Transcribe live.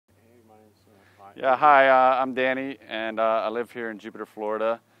Yeah, hi, I'm Danny, and I live here in Jupiter,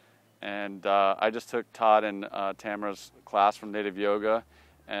 Florida. And I just took Todd and Tamara's class from Native Yoga,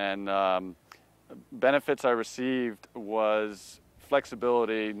 and benefits I received was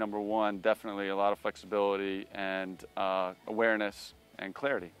flexibility, number one, definitely a lot of flexibility, and awareness and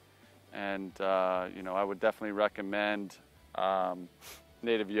clarity. And you know, I would definitely recommend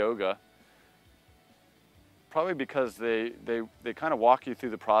Native Yoga, probably because they kind of walk you through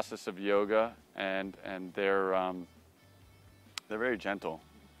the process of yoga, and they're very gentle,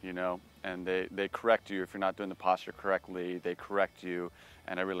 you know, and they correct you if you're not doing the posture correctly. They correct you,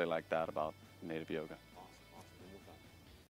 and I really like that about Native Yoga.